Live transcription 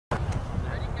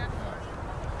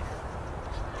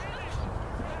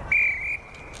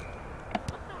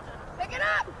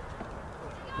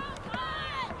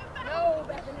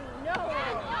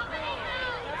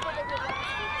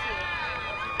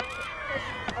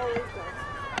Always does.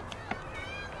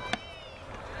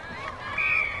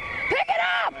 Pick it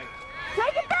up!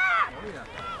 Take it back! Oh, yeah.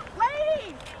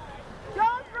 Ladies!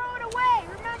 Don't throw it away!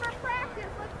 Remember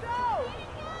practice, let's go!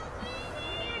 We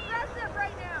need aggressive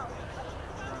right now.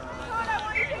 Dakota, I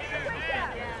want you to take the quick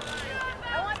tap.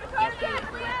 I want Dakota to take the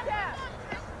quick tap.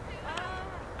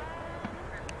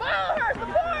 Follow her,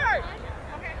 support!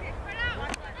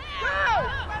 Go!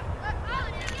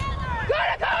 Go,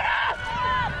 Dakota!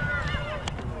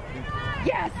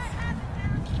 Yes!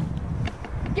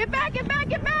 Get back, get back,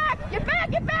 get back! Get back,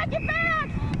 get back, get back!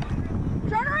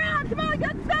 Turn around, come on,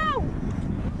 let's go!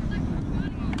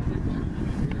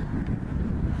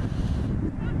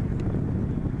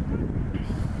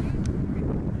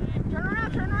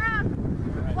 Turn around.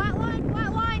 Flat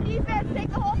line, defense, take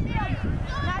the whole field.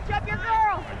 Match up your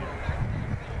girl.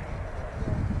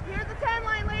 Here's the 10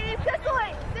 line, ladies.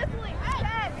 Sicily,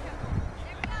 10.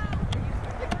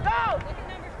 Go!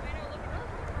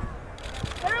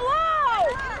 Put her low!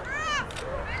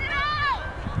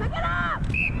 Pick it up!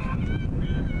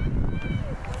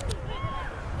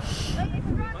 Ladies,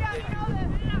 run down, you know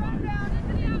this. Run down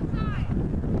into the outside.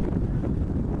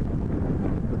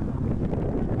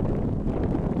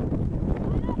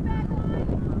 Line up, back line.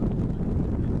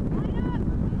 Line up,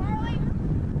 Carly.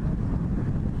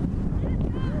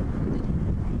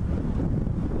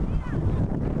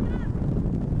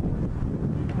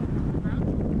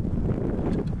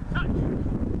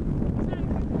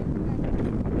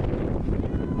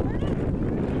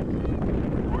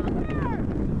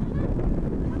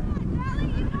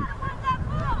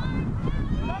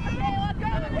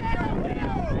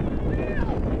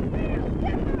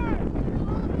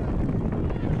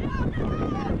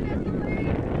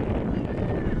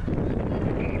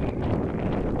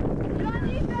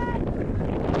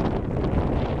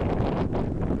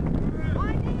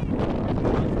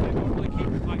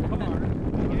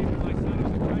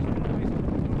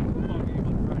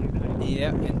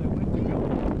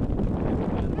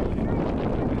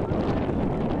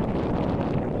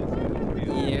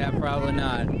 Yeah, probably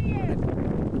not.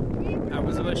 I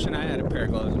was wishing I had a pair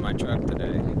of gloves in my truck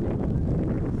today.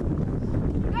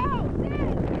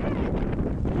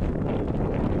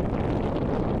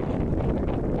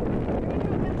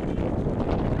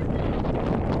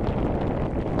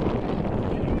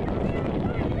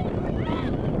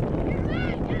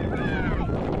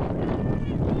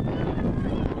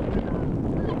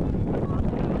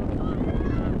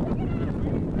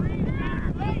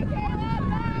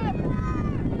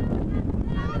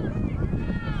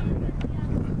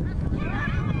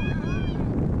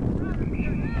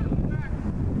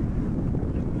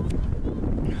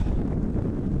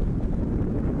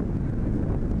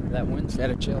 That wind's had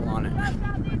a chill on it.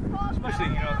 Especially,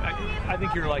 you know, I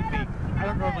think you're like me. I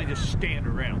don't normally just stand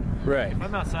around. Right. If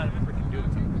I'm outside, I'm freaking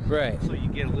doing something. Right. So you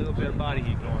get a little bit of body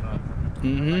heat going on.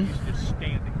 Mm-hmm. Like it's just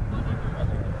standing.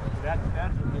 That's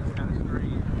what gets kind of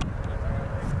strange.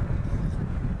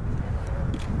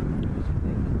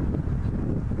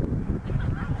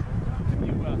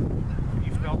 If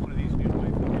you felt one of these new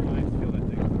lights, your minds feel that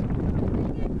thing.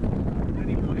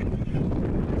 Anyway,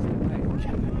 it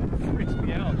freaks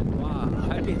me out. Wow,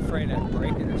 I'd be afraid I'd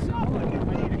break it or something.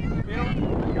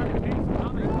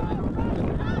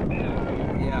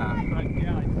 Yeah. But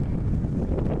yeah, I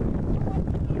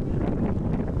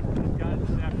just got it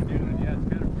this afternoon, and yeah, it's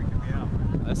kind of freaking me out.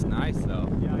 That's nice though.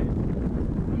 Yeah,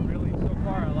 really, so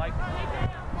far I like the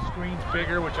screen's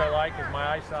bigger, which I like because my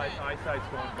eyesight's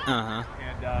going better. Uh-huh.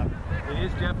 And it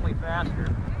is definitely faster.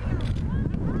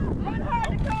 Run hard,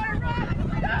 Dakota, run!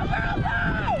 Go, girl, go!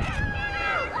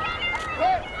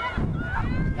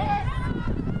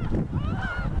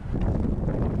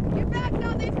 Get back,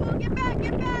 Southeast Pool, get back,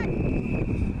 get back!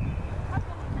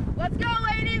 Let's go,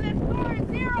 ladies, the score is 0-0!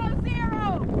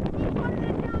 Keep putting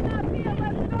it down that field,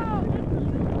 let's go!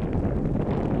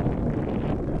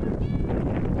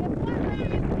 Get flat,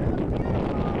 ladies,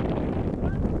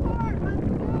 run support, run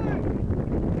support!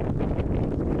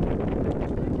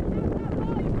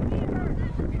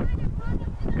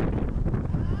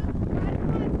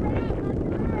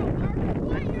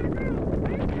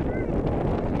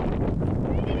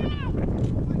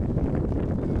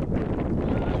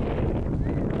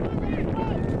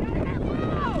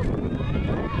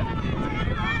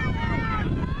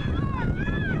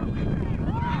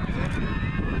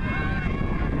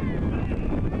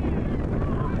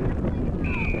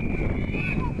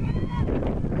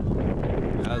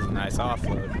 That was a nice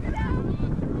offload.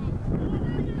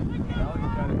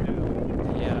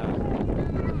 Yeah.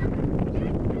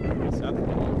 Something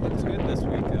looks good this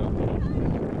week though.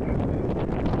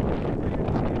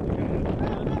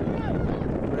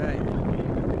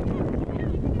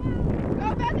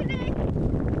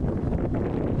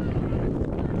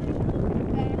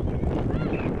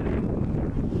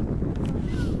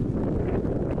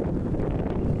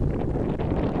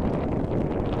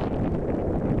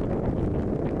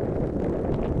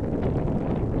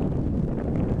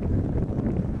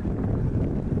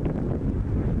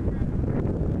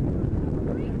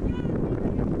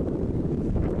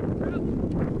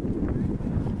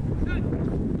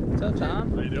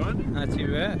 How you doing? Not too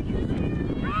bad.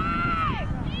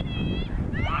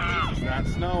 It's not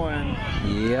snowing.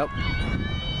 Yep.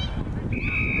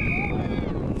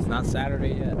 It's not Saturday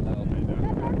yet, though.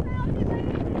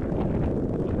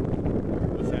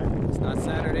 What's that? It's not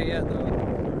Saturday yet, though.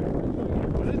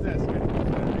 What is that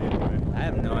schedule? I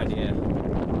have no idea.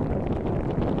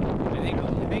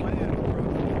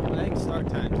 I think start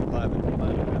time's 11.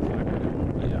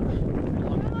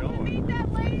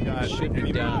 Yeah. Should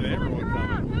be done.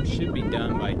 Should be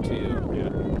done by 2. Yeah.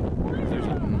 There's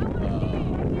a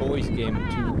boys game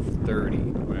at 2:30.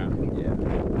 Yeah. Yeah.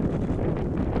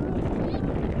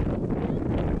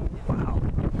 Wow.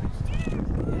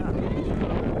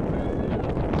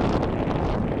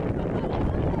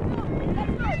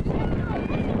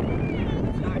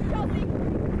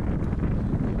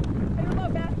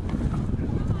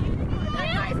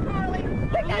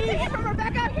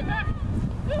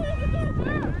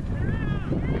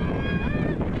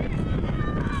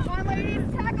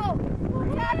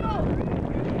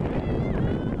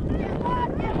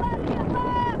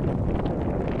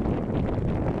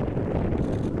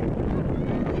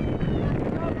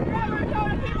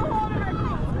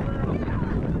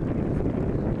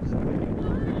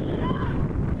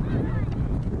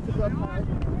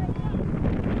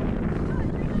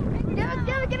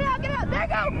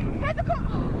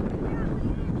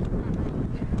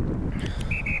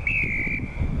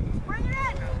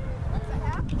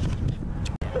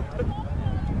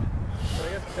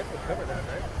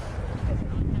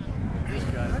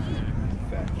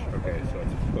 Okay, so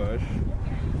it's a push.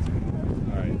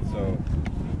 Alright, so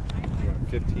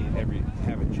 15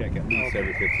 have it check at least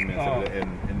every 15 minutes.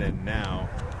 And then now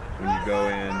when you go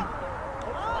in,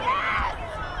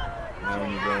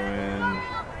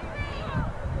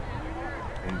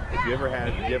 and if you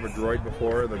ever droid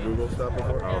before, the Google stuff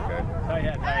before? Oh, okay.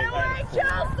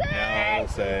 Now it'll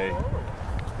say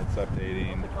it's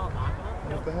updating.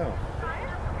 What the hell?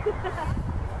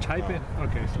 Type it.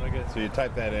 Okay, so I guess. So you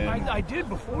type that in. I did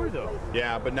before though.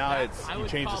 Yeah, but now you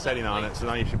change the setting on it, so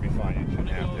now you should be fine. You shouldn't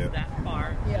have to.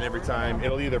 And every time,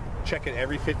 it'll either check it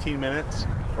every 15 minutes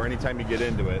or anytime you get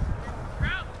into it,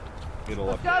 it'll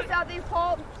update. Go Southeast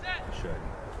Polk. It should.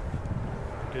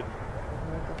 Did.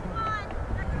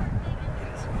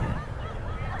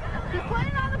 He's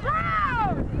playing on the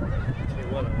ground. Tell you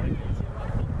what, I like it.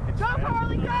 Go,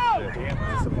 Carly, go! Go,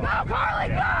 Carly,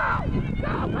 go!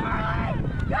 Go, Carly!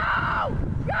 Go!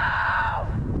 Go!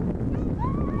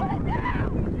 Put it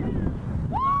down!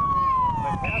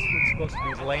 My password's supposed to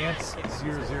be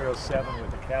Lance007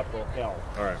 with a capital L.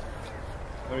 All right.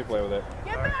 Let me play with it.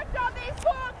 Get back, Southeast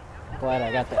Polk! Glad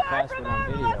I got that password on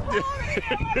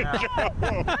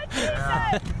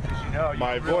video.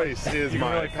 My voice is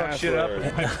my password.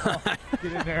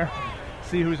 Get in there.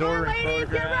 See who's ordering ladies,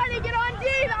 photographs. get ready, get on D.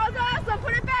 That was awesome.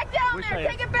 Put it back down there.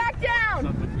 Take it back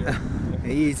down.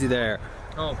 Easy there.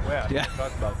 Oh, yeah.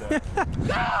 Talk about that.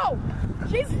 Go!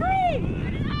 She's free!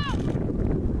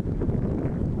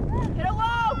 Hit it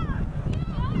low!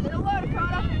 Hit it low,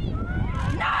 Dakota.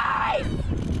 Nice!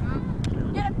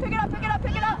 Get it, pick it up, pick it up,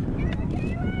 pick it up!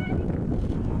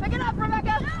 Pick it up,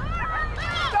 Rebecca!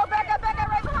 Go, Becca,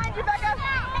 right behind you, Becca!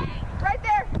 Right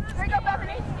there! There you go,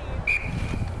 Bethany!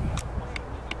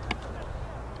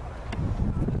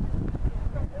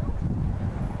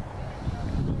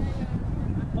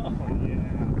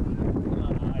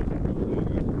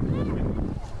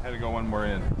 Had to go one more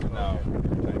in. So now,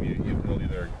 you'll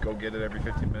either go get it every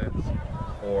 15 minutes,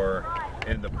 or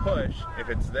in the push, if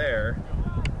it's there,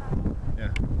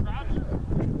 yeah.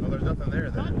 Oh, there's nothing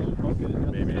there then. Okay,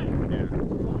 maybe, yeah.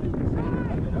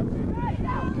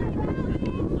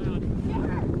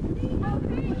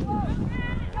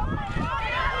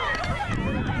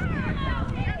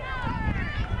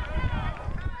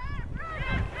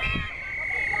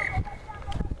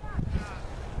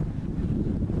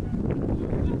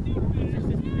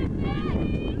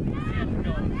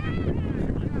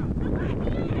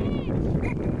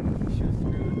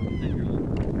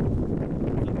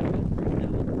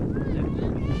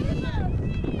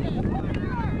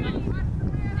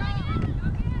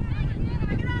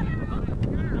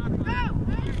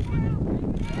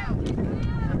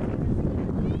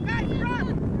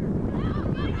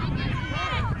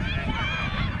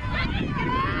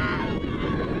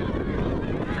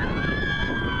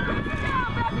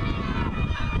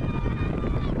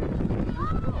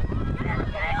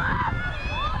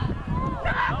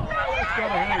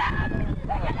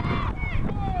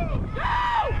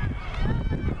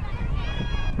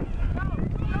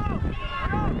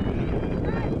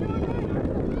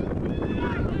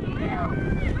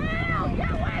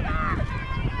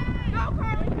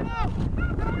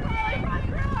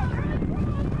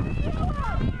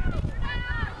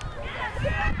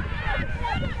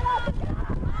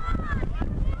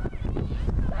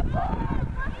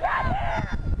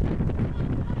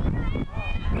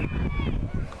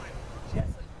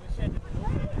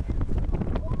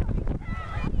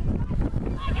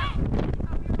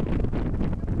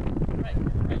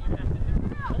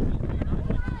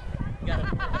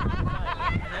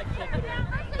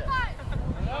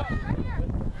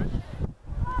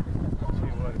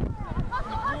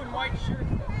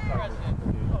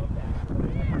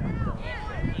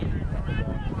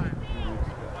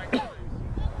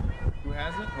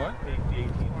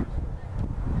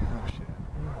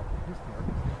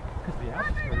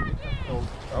 So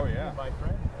Oh, yeah. my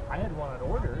friend, I had one on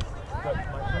order, but my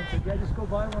friend said, yeah, just go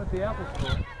buy one at the Apple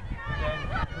store. And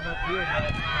come up here and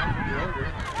have the order.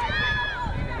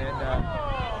 And then,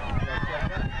 that's like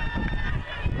that.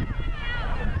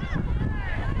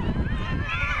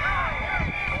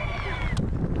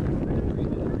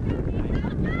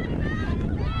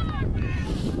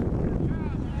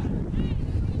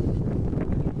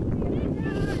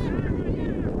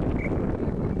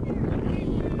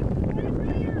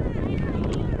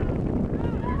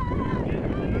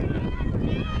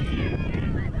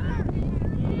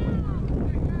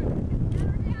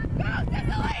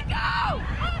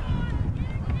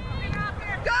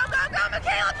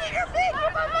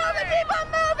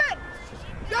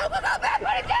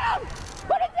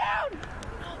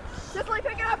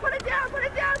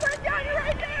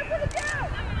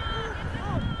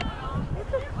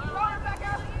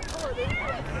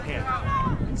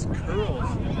 These curls.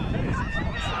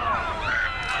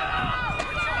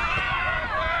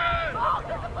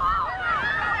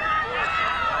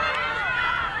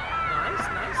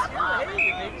 Nice. Hey,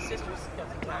 your baby sister's got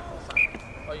some tackles on.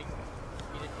 Oh, you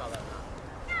didn't call that.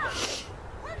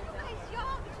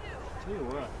 Tell you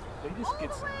what, they just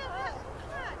get some,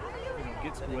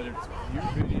 get some, whether it's your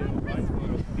video, my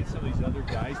photo, get some of these other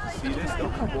guys to see this. They'll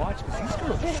come watch because these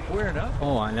girls are squaring up.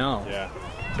 Oh, I know. Yeah.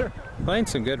 They're playing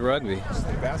some good rugby. It's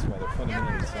the basketball, they're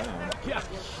fundamentally sound. Yeah.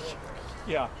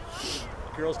 Yeah.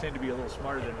 Girls tend to be a little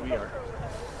smarter than we are.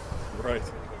 Right.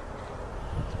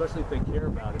 Especially if they care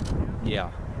about it.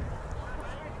 Yeah.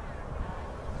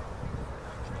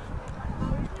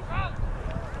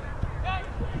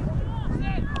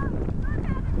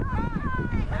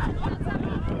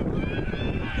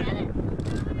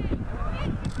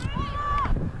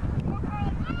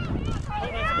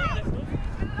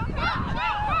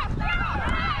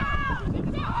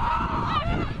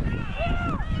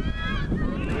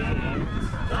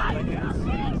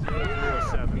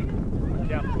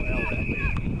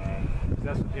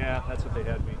 That's what they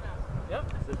had me. Yep.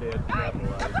 That's what they had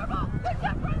capitalized.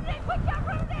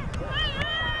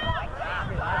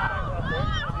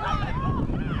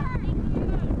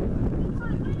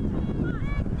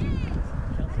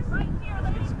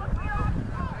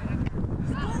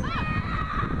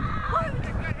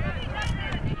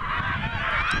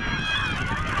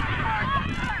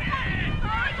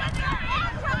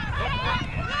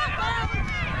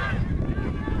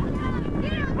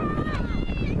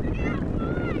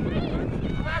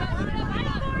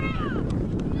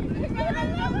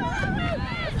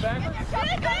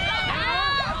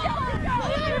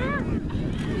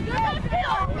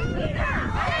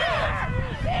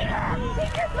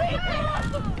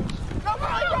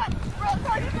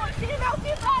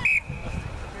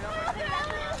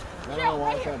 I don't know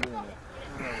why it's not doing that.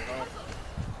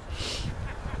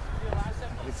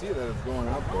 You can see that it's going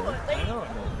out there. I know.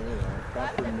 There you are.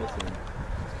 Crawford missing.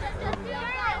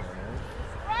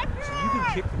 So you can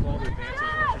kick the ball to advance as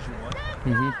much as you want?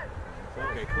 Mm-hmm.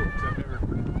 Okay, cool. Because I've never...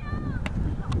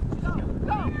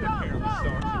 Apparently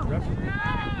Star's the referee.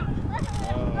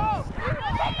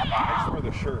 I just wear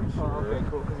the shirts. Oh, okay,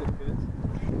 cool. Because it fits?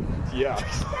 Yeah.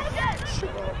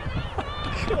 Shut up.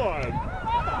 Come on.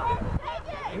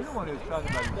 You're the one who was talking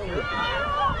about his shirt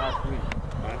last week.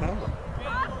 I know.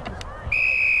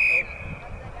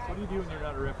 What do you do when you're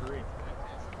not a referee?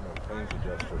 I'm a claims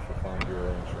adjuster for Farm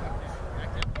Bureau Insurance.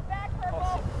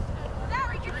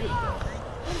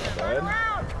 Not bad.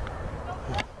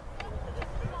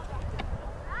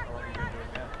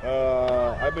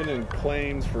 I've been in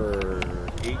claims for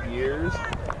 8 years.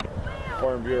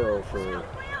 Farm Bureau for 3.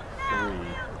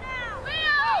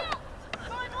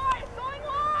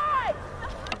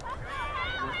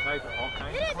 All kinds of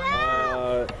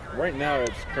claims? Right now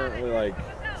it's currently like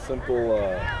simple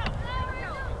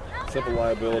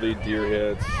liability, deer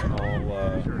hits, all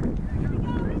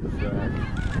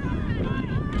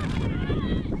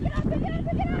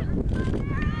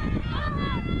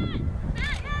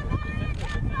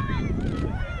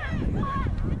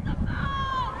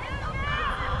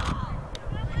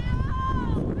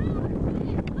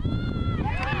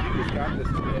got this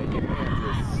today. You have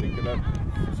to sync it up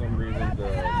for some reason to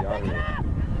Yahoo.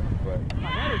 But I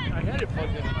had it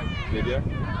plugged in. did you?